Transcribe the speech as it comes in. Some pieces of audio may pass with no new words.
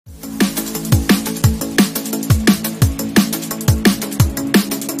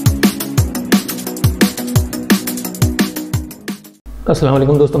अस्सलाम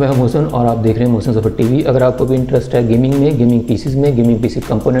वालेकुम दोस्तों, मैं हूं मोहसिन और आप देख रहे हैं मोहसिन ज़फर टीवी। अगर आपको भी इंटरेस्ट है गेमिंग में, गेमिंग पीसीज में, गेमिंग पीसी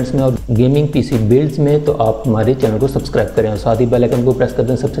कंपोनेंट्स में और गेमिंग पीसी बिल्ड्स में, तो आप हमारे चैनल को सब्सक्राइब करें और साथ ही बेल आइकन को प्रेस कर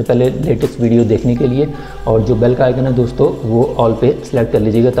दें सबसे पहले लेटेस्ट वीडियो देखने के लिए। और जो बेल का आइकन है दोस्तों वो ऑल पे सेलेक्ट कर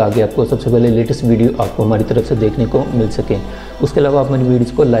लीजिएगा ताकि आपको सबसे पहले लेटेस्ट वीडियो आपको हमारी तरफ से देखने को मिल सके। उसके अलावा आप हमारी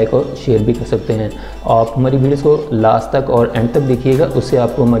वीडियोज़ को लाइक और शेयर भी कर सकते हैं। आप हमारी वीडियोज़ को लास्ट तक और एंड तक देखिएगा, उससे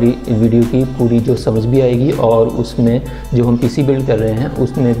आपको हमारी वीडियो की पूरी जो समझ भी आएगी और उसमें जो हम पीसी बिल्ड कर रहे हैं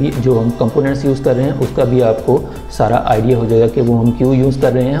उसमें भी जो हम कंपोनेंट्स यूज़ कर रहे हैं उसका भी आपको सारा आइडिया हो जाएगा कि वो हम क्यों यूज़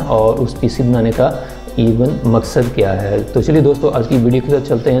कर रहे हैं और उस पीसी बनाने का इवन मकसद क्या है। तो चलिए दोस्तों, आज की वीडियो के साथ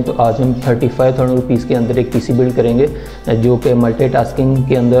चलते हैं। तो आज हम 35,000 रुपीज़ के अंदर एक पीसी बिल्ड करेंगे जो कि मल्टीटास्किंग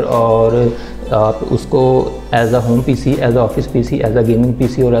के अंदर, और आप उसको as a home PC, as a office PC, as a gaming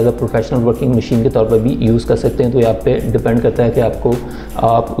PC और as a professional working machine के तौर पर भी यूज़ कर सकते हैं। तो यहाँ पे डिपेंड करता है कि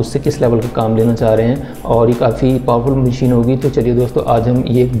आप उससे किस लेवल का काम लेना चाह रहे हैं, और ये काफ़ी पावरफुल मशीन होगी। तो चलिए दोस्तों, आज हम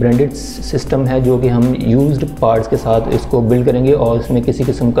ये एक ब्रांडेड सिस्टम है जो कि हम यूज्ड पार्ट्स के साथ इसको बिल्ड करेंगे और इसमें किसी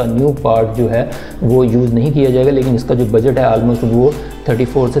किस्म का न्यू पार्ट जो है वो यूज़ नहीं किया जाएगा। लेकिन इसका जो बजट है ऑलमोस्ट वो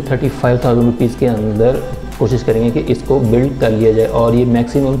 34 से 35,000 रुपीज़ के अंदर कोशिश करेंगे कि इसको बिल्ड कर लिया जाए, और ये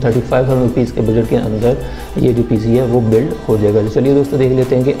मैक्सिमम 35,000 रुपीज़ के बजट के अंदर ये जो पीसी है वो बिल्ड हो जाएगा। तो चलिए दोस्तों, देख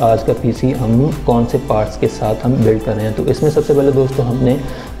लेते हैं कि आज का पीसी हम कौन से पार्ट्स के साथ हम बिल्ड कर रहे हैं। तो इसमें सबसे पहले दोस्तों हमने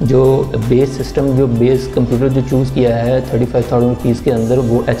जो बेस सिस्टम, जो बेस कंप्यूटर जो चूज़ किया है 35,000 रुपीज़ के अंदर,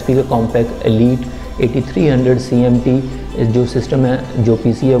 वो HP का कॉम्पैक्ट एलीट 8300 CMT जो सिस्टम है, जो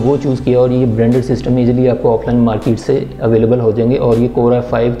पीसी है वो चूज़ किया। और ये ब्रांडेड सिस्टम इजीली आपको ऑफलाइन मार्केट से अवेलेबल हो जाएंगे। और ये Core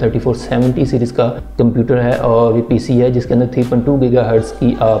i5 3470 सीरीज़ का कंप्यूटर है और ये पीसी है जिसके अंदर 3.2 गीगाहर्ट्ज़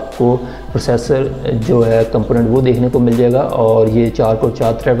की आपको प्रोसेसर जो है कंपोनेंट वो देखने को मिल जाएगा। और ये 4 कोर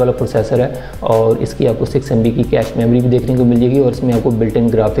 4 थ्रेड वाला प्रोसेसर है और इसकी आपको 6 MB की कैश मेमोरी भी देखने को मिल जाएगी। और इसमें आपको बिल्ट इन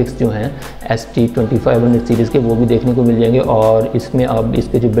ग्राफिक्स जो हैं ST 2500 सीरीज़ के वो भी देखने को मिल जाएंगे। और इसमें आप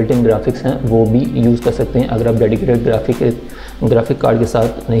इसके जो बिल्ट इन ग्राफिक्स हैं वो भी यूज़ कर सकते हैं अगर आप डेडिकेटेड ग्राफिक कार्ड के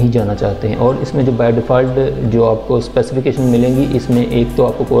साथ नहीं जाना चाहते हैं। और इसमें जो बाय डिफ़ॉल्ट जो आपको स्पेसिफिकेशन मिलेंगी, इसमें एक तो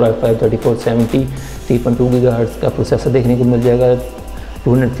आपको Core i5 3470 3.2 गीगाहर्ट्ज़ का प्रोसेसर देखने को मिल जाएगा,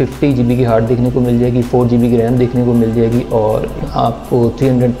 250 GB की हार्ड देखने को मिल जाएगी, 4 GB की रैम देखने को मिल जाएगी, और आपको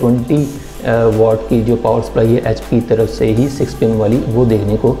 320 वाट की जो पावर सप्लाई है HP की तरफ से ही 6 पिन वाली वो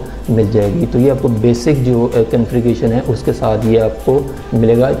देखने को मिल जाएगी। तो ये आपको बेसिक जो कॉन्फ़िगरेशन है उसके साथ ये आपको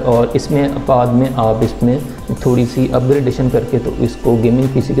मिलेगा। और इसमें बाद में आप इसमें थोड़ी सी अपग्रेडेशन करके तो इसको गेमिंग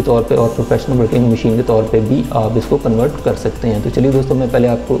पीसी के तौर पे और प्रोफेशनल वर्किंग मशीन के तौर पे भी आप इसको कन्वर्ट कर सकते हैं। तो चलिए दोस्तों, मैं पहले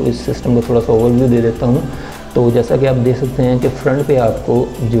आपको इस सिस्टम का थोड़ा सा ओवरव्यू दे देता हूँ। तो जैसा कि आप देख सकते हैं कि फ्रंट पे आपको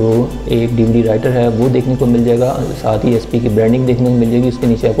जो एक DVD राइटर है वो देखने को मिल जाएगा, साथ ही SP की ब्रांडिंग देखने को मिल जाएगी। उसके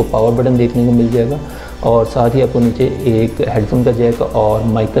नीचे आपको पावर बटन देखने को मिल जाएगा और साथ ही आपको नीचे एक हेडफोन का जैक और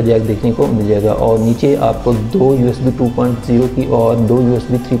माइक का जैक देखने को मिल जाएगा। और नीचे आपको 2 USB 2.0 की और 2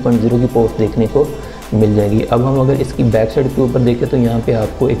 USB 3.0 की पोर्ट देखने को मिल जाएगी। अब हम अगर इसकी बैक साइड के ऊपर देखें तो यहाँ पे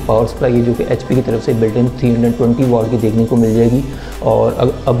आपको एक पावर सप्लाई है जो कि HP की तरफ से बिल्ट इन 320 वाट की देखने को मिल जाएगी। और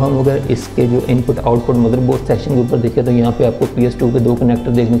अब हम अगर इसके जो इनपुट आउटपुट मदरबोर्ड सेक्शन के ऊपर देखें तो यहाँ पे आपको PS2 के 2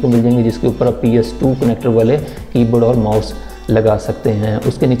 कनेक्टर देखने को मिल जाएंगे, जिसके ऊपर आप PS2 कनेक्टर वाले कीबोर्ड और माउस लगा सकते हैं।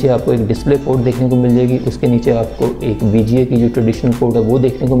 उसके नीचे आपको एक डिस्प्ले पोर्ट देखने को मिल जाएगी। उसके नीचे आपको एक VGA की जो ट्रेडिशनल पोर्ट है वो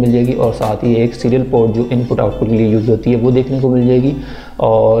देखने को मिल जाएगी, और साथ ही एक सीरियल पोर्ट जो इनपुट आउटपुट के लिए यूज़ होती है वो देखने को मिल जाएगी।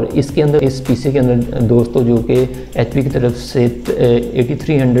 और इसके अंदर, इस पीसी के अंदर दोस्तों, जो कि HP की तरफ से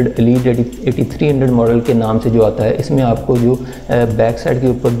 8300 एलीट 8300 मॉडल के नाम से जो आता है, इसमें आपको जो बैक साइड के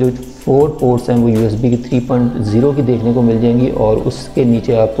ऊपर जो 4 पोर्ट्स हैं वो USB की 3.0 की देखने को मिल जाएंगी। और उसके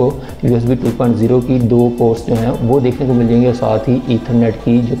नीचे आपको USB 2.0 की 2 पोर्ट्स जो हैं वो देखने को मिल जाएंगे, और साथ ही ईथरनेट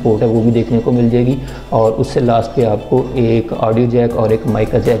की जो पोर्ट है वो भी देखने को मिल जाएगी। और उससे लास्ट पे आपको एक ऑडियो जैक और एक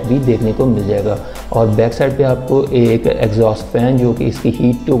माइक का जैक भी देखने को मिल जाएगा। और बैक साइड पे आपको एक एग्जॉस्ट फैन जो कि इसकी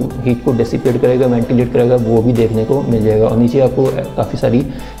हीट को डिसिपेट करेगा, वेंटिलेट करेगा, वो भी देखने को मिल जाएगा। और नीचे आपको काफ़ी सारी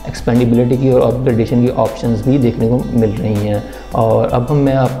एक्सपेंडिबिलिटी की और अपग्रेडेशन की ऑप्शंस भी देखने को मिल रही हैं। और अब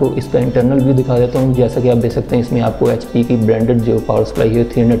मैं आपको इसका इंटरनल व्यू दिखा देता हूँ। जैसा कि आप देख सकते हैं, इसमें आपको HP की ब्रांडेड जो पावर सप्लाई है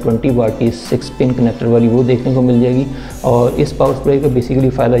 320 वाट की 6 पिन कनेक्टर वाली वो देखने को मिल जाएगी। और इस पावर सप्लाई का बेसिकली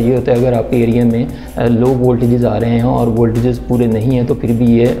फ़ायदा ये होता है, अगर आपके एरिया में लो वोल्टेजेस आ रहे हैं और वोल्टेजेस पूरे नहीं हैं तो फिर भी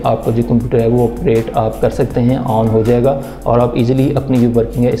ये आपका जो कंप्यूटर है वो ऑपरेट आप कर सकते हैं, ऑन हो जाएगा और आप इजीली अपनी जो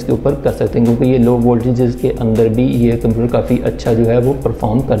वर्किंग है इसके ऊपर कर सकते हैं, क्योंकि ये लो वोल्टेजेस के अंदर भी ये कंप्यूटर काफ़ी अच्छा जो है वो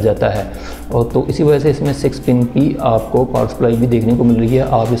परफॉर्म कर जाता है। और तो इसी वजह से इसमें 6 पिन की आपको पावर सप्लाई भी देखने को मिल रही है।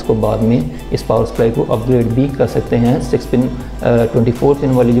 आप इसको बाद में इस पावर सप्लाई को अपग्रेड भी कर सकते हैं 6 पिन 24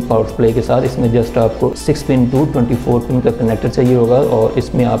 पिन वाली जो पावर सप्लाई के साथ। इसमें जस्ट आपको 6 पिन टू 24 पिन का कनेक्टर चाहिए होगा, और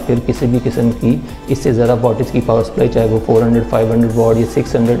इसमें आप फिर किसी भी किस्म की इससे ज़्यादा वॉटेज की पावर सप्लाई, चाहे वो 400 500 वाट या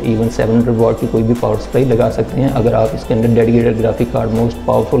 600 इवन 700 वाट की कोई भी पावर सप्लाई लगा सकते हैं, अगर आप इसके अंदर dedicated graphic card, most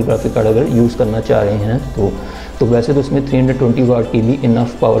powerful graphic card अगर यूज़ करना चाह रहे हैं तो वैसे तो इसमें 320 वाट की भी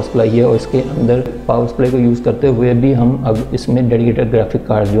इनफ पावर सप्लाई है, और इसके अंदर पावर सप्लाई को यूज़ करते हुए भी हम अब इसमें डेडिकेटेड ग्राफिक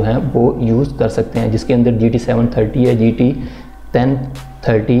कार्ड जो हैं वो यूज़ कर सकते हैं, जिसके अंदर GT 730 है, GT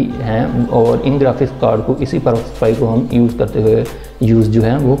 1030 हैं, और इन ग्राफिक्स कार्ड को इसी पावर सप्लाई को हम यूज़ करते हुए यूज़ जो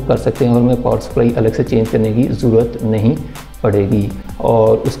है वो कर सकते हैं, और हमें पावर सप्लाई अलग से चेंज करने की ज़रूरत नहीं पड़ेगी।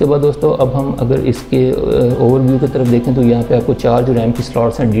 और उसके बाद दोस्तों अब हम अगर इसके ओवरव्यू की तरफ देखें तो यहाँ पे आपको 4 जो रैम की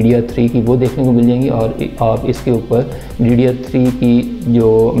स्लॉट्स हैं DDR3 की वो देखने को मिल जाएंगी, और आप इसके ऊपर DDR3 की जो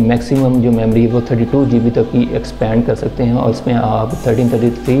मैक्सिमम जो मेमोरी है वो 32 GB तक की एक्सपेंड कर सकते हैं, और इसमें आप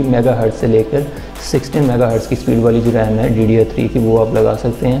 1333 मेगाहर्ट्ज़ से लेकर 16 मेगाहर्ट्ज़ की स्पीड वाली जो रैम है DDR3 की वो आप लगा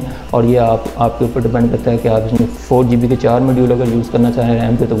सकते हैं। और ये आपके ऊपर डिपेंड करता है कि आप इसमें 4 GB के 4 मॉड्यूल अगर यूज़ करना चाहें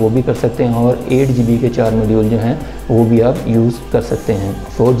रैम पे तो वो भी कर सकते हैं, और 8 GB के 4 मॉड्यूल जो हैं वो भी आप यूज़ कर सकते हैं।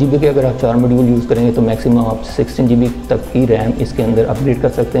 4 GB के अगर आप 4 मॉड्यूल यूज़ करेंगे तो मैक्सिमम आप 16 GB तक की रैम इसके अंदर अपग्रेड कर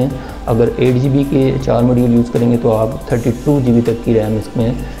सकते हैं। अगर 8 GB के 4 मॉड्यूल यूज़ करेंगे तो आप 32 GB तक की रैम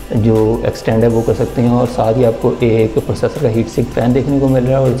इसमें जो एक्सटेंड है वो कर सकते हैं। और साथ ही आपको एक प्रोसेसर का हीट सिंक फ़ैन देखने को मिल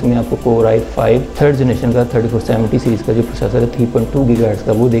रहा है, और इसमें आपको Core i5 3rd जनरेशन का 3470 सीरीज़ का जो प्रोसेसर है 3.2 GHz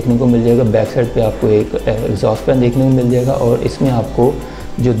का वो देखने को मिल जाएगा। बैक साइड पे आपको एक एग्जॉस्ट फैन देखने को मिल जाएगा, और इसमें आपको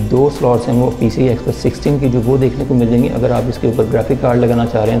जो 2 स्लॉट्स हैं वो PCI Express 16 की जो वो देखने को मिल जाएंगी। अगर आप इसके ऊपर ग्राफिक कार्ड लगाना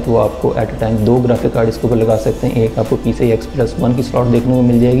चाह रहे हैं तो आपको at a time 2 graphic card इसके ऊपर लगा सकते हैं। एक आपको PCI Express 1 की स्लॉट देखने को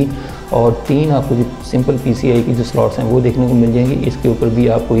मिल जाएगी, और 3 आपको जो सिंपल PCI की जो स्लॉट्स हैं वो देखने को मिल जाएंगी। इसके ऊपर भी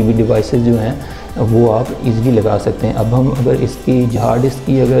आप कोई भी डिवाइसेस जो हैं वो आप इजीली लगा सकते हैं। अब हम अगर इसकी हार्ड डिस्क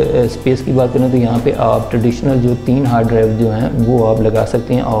की अगर स्पेस की बात करें तो यहाँ पे आप ट्रेडिशनल जो 3 हार्ड ड्राइव जो हैं वो आप लगा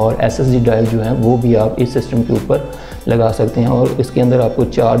सकते हैं, और SSD ड्राइव जो हैं वो भी आप इस सिस्टम के ऊपर लगा सकते हैं। और इसके अंदर आपको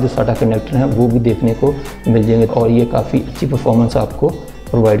 4 जो SATA कनेक्टर हैं वो भी देखने को मिल जाएंगे, और ये काफ़ी अच्छी परफॉर्मेंस आपको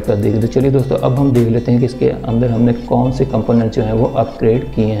प्रोवाइड कर देगी। तो चलिए दोस्तों अब हम देख लेते हैं कि इसके अंदर हमने कौन से कंपोनेंट जो हैं वो अपग्रेड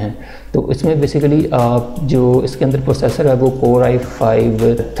किए हैं। तो इसमें बेसिकली आप जो इसके अंदर प्रोसेसर है वो Core i5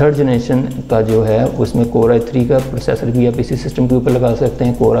 3rd जनरेशन का जो है उसमें Core i3 का प्रोसेसर भी आप इसी सिस्टम के ऊपर लगा सकते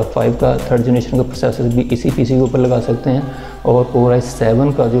हैं, Core i5 का 3rd जनरेशन का प्रोसेसर भी इसी PC के ऊपर लगा सकते हैं, और Core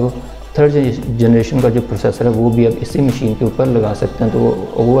i7 का जो 3rd जनरेशन का जो प्रोसेसर है वो भी आप इसी मशीन के ऊपर लगा सकते हैं। तो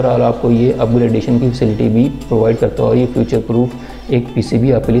ओवरऑल आपको ये अपग्रेडेशन की फैसिलिटी भी प्रोवाइड करता है, और ये फ्यूचर प्रूफ एक PC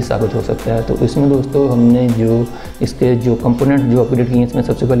भी आपके लिए साबित हो सकता है। तो इसमें दोस्तों हमने जो इसके जो कंपोनेंट जो अपग्रेड किए हैं इसमें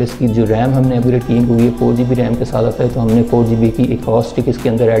सबसे पहले इसकी जो रैम हमने अपग्रेड की है क्योंकि ये 4 GB रैम के साथ आता है, तो हमने 4 GB की एक और स्टिक इसके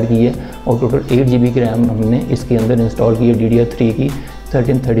अंदर ऐड की है, और टोटल 8 GB की रैम हमने इसके अंदर इंस्टॉल की है DDR3 की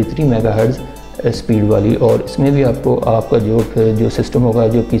 1333 मेगाहर्ट्ज़ स्पीड वाली। और इसमें भी आपको आपका जो सिस्टम होगा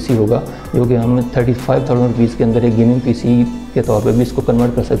जो PC होगा जो कि हम 35,000 रुपीज़ के अंदर एक गेमिंग PC के तौर पे भी इसको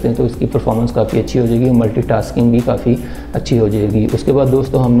कन्वर्ट कर सकते हैं, तो इसकी परफॉर्मेंस काफ़ी अच्छी हो जाएगी, मल्टीटास्किंग भी काफ़ी अच्छी हो जाएगी। उसके बाद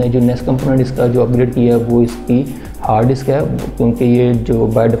दोस्तों हमने जो नेक्स्ट कंपोनेंट इसका जो अपग्रेड किया है वो इसकी हार्ड डिस्क है, क्योंकि ये जो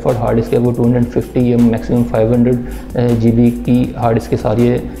बाय डिफ़ॉल्ट हार्ड डिस्क है वो 250 या मैक्सिमम 500 GB की हार्ड डिस्क के साथ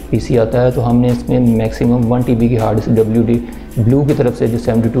ये PC आता है, तो हमने इसमें मैक्सिमम 1 TB की हार्ड डिस्क WD ब्लू की तरफ से जो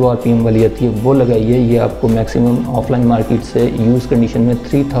 72 RPM वाली आती है वो लगाई है। ये आपको मैक्सिमम ऑफलाइन मार्केट से यूज़ कंडीशन में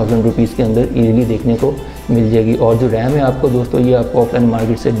 3000 रुपीज़ के अंदर ईजिली देखने को मिल जाएगी। और जो रैम है आपको दोस्तों ये आपको ऑफलाइन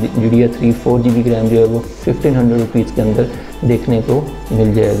मार्केट से DDR3 4 GB की रैम जो है वो 1500 रुपीज़ के अंदर देखने को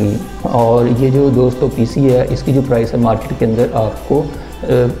मिल जाएगी। और ये जो दोस्तों PC है इसकी जो प्राइस है मार्केट के अंदर आपको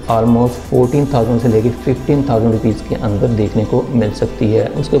ऑलमोस्ट 14,000 से लेकर 15,000 रुपीज़ के अंदर देखने को मिल सकती है।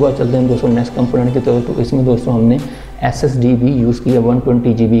 उसके बाद चलते हैं दोस्तों नेक्स्ट कंपोनेंट की तरफ। तो इसमें दोस्तों हमने SSD भी यूज़ की है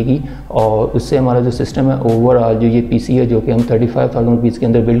 120 GB की, और उससे हमारा जो सिस्टम है ओवरऑल जो ये PC है जो कि हम 35,000 रुपीज़ के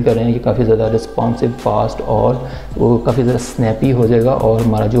अंदर बिल्ड कर रहे हैं, ये काफ़ी ज़्यादा रिस्पॉन्सिव, फास्ट और वो काफ़ी ज़्यादा स्नैपी हो जाएगा, और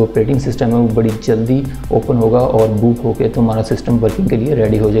हमारा जो ऑपरेटिंग सिस्टम है वो बड़ी जल्दी ओपन होगा और बूट होकर तो हमारा सिस्टम वर्किंग के लिए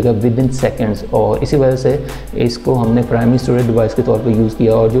रेडी हो जाएगा विद इन सेकेंड्स। और इसी वजह से इसको हमने प्राइमरी स्टोरेज डिवाइस के तौर पर यूज़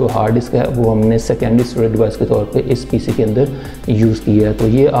किया, और जो हार्ड डिस्क है वो हमने सेकेंडरी स्टोरेज डिवाइस के तौर पर इस PC के अंदर यूज़ किया है। तो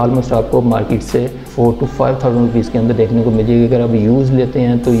ये ऑलमोस्ट आपको मार्केट से 4,000 to 5,000 रुपीज़ के अंदर देखने को मिल जाएगी। अगर आप यूज़ लेते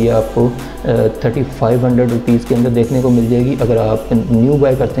हैं तो ये आपको 3500 रुपीज़ के अंदर देखने को मिल जाएगी। अगर आप न्यू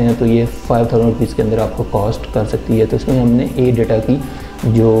बाय करते हैं तो ये 5000 रुपीज़ के अंदर आपको कॉस्ट कर सकती है। तो इसमें हमने ए डाटा की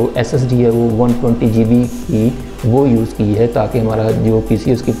जो SSD है वो 120 GB की वो यूज़ की है ताकि हमारा जो PC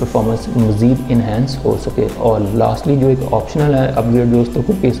है उसकी परफॉर्मेंस मज़ीद इन्हेंस हो सके। और लास्टली जो एक ऑप्शनल है अपग्रेड दोस्तों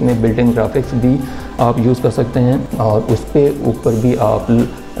को, इसमें बिल्ट इन ग्राफिक्स भी आप यूज़ कर सकते हैं, और उसके ऊपर भी आप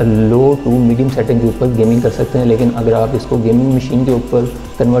लो टू मीडियम सेटिंग के ऊपर गेमिंग कर सकते हैं। लेकिन अगर आप इसको गेमिंग मशीन के ऊपर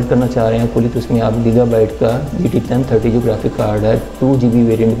कन्वर्ट करना चाह रहे हैं फुली, तो इसमें आप गीगाबाइट का GT 1030 जो ग्राफिक कार्ड है 2 GB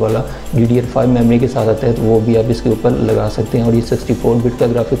वेरिएंट वाला DDR5 मेमोरी के साथ आता है, तो वो भी आप इसके ऊपर लगा सकते हैं। और ये 64 बिट का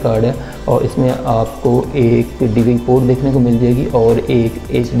ग्राफिक कार्ड है, और इसमें आपको एक DVI पोर्ट देखने को मिल जाएगी और एक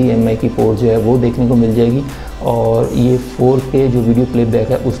HDMI की पोर्ट जो है वो देखने को मिल जाएगी। और ये 4K जो वीडियो प्लेबैक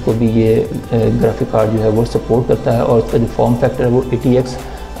है उसको भी ये ग्राफिक कार्ड जो है वो सपोर्ट करता है। और इसका जो फॉर्म फैक्टर है वो 80X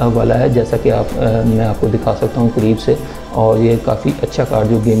वाला है, जैसा कि मैं आपको दिखा सकता हूँ करीब से। और ये काफ़ी अच्छा कार्ड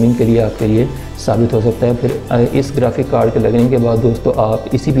जो गेमिंग के लिए आपके लिए साबित हो सकता है। फिर इस ग्राफिक कार्ड के लगने के बाद दोस्तों आप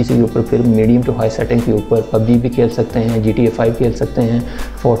इसी पीसी के ऊपर फिर मीडियम टू हाई सेटिंग के ऊपर PUBG भी खेल सकते हैं, GTA 5 खेल सकते हैं,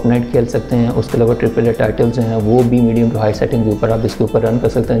 फोर्टनाइट खेल सकते हैं। उसके अलावा AAA टाइटल्स हैं वो भी मीडियम टू हाई सेटिंग के ऊपर आप इसके ऊपर रन कर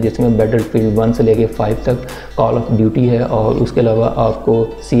सकते हैं, जिसमें बैटलफील्ड 1 से लेके 5 तक, कॉल ऑफ ड्यूटी है, और उसके अलावा आपको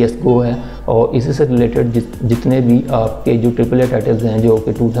CSGO है। और इसी से रिलेटेड जितने भी आपके जो AAA टाइटल्स हैं जो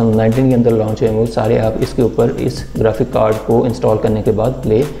कि 2019 के अंदर लॉन्च हैं वो सारे आप इसके ऊपर इस ग्राफिक कार्ड को इंस्टॉल करने के बाद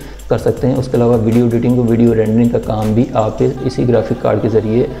प्ले कर सकते हैं। उसके अलावा वीडियो एडिटिंग और वीडियो रेंडरिंग का काम भी आप इसी ग्राफिक कार्ड के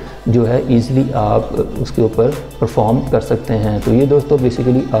ज़रिए जो है ईज़िली आप उसके ऊपर परफॉर्म कर सकते हैं। तो ये दोस्तों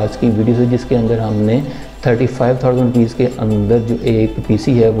बेसिकली आज की वीडियो है, जिसके अंदर हमने 35,000 रुपीज़ के अंदर जो एक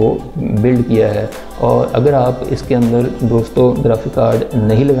पीसी है वो बिल्ड किया है। और अगर आप इसके अंदर दोस्तों ग्राफिक कार्ड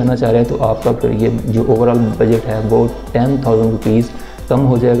नहीं लगाना चाह रहे हैं तो आपका फिर ये जो ओवरऑल बजट है वो 10,000 रुपीज़ कम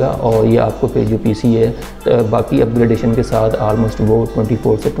हो जाएगा। और ये आपको फिर जो पीसी है बाकी अपग्रेडेशन के साथ ऑलमोस्ट वो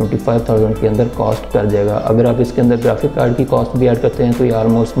 24 से 25,000 के अंदर कॉस्ट कर जाएगा। अगर आप इसके अंदर ग्राफिक कार्ड की कॉस्ट भी ऐड करते हैं तो ये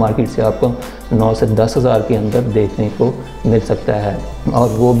ऑलमोस्ट मार्केट से आपको 9 से 10 हज़ार के अंदर देखने को मिल सकता है, और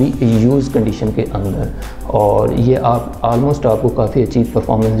वो भी यूज़ कंडीशन के अंदर। और ये आप ऑलमोस्ट आपको काफ़ी अच्छी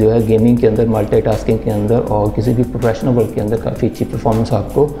परफॉर्मेंस जो है गेमिंग के अंदर, मल्टीटास्किंग के अंदर और किसी भी प्रोफेशनल वर्क के अंदर काफ़ी अच्छी परफॉर्मेंस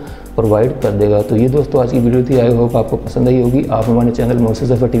आपको प्रोवाइड कर देगा। तो ये दोस्तों आज की वीडियो थी, आई होप आपको पसंद आई होगी। आप हमारे चैनल मोहसिन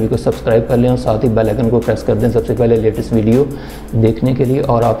ज़फ़र टीवी को सब्सक्राइब कर लें और साथ ही बेल आइकन को प्रेस कर दें सबसे पहले लेटेस्ट वीडियो देखने के लिए।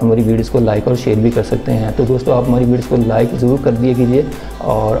 और आप हमारी वीडियोस को लाइक और शेयर भी कर सकते हैं। तो दोस्तों आप हमारी वीडियोस को लाइक ज़रूर कर दिया कीजिए।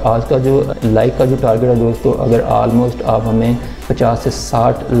 और आज का जो लाइक का जो टारगेट है दोस्तों, अगर ऑलमोस्ट आप हमें 50 से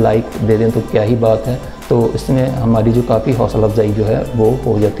 60 लाइक दे दें तो क्या ही बात है। तो इसमें हमारी जो काफ़ी हौसला अफजाई जो है वो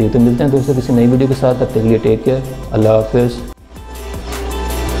हो जाती है। तो मिलते हैं दोस्तों किसी नई वीडियो के साथ, तब तक के लिए टेक केयर, अल्लाह हाफ़िज़।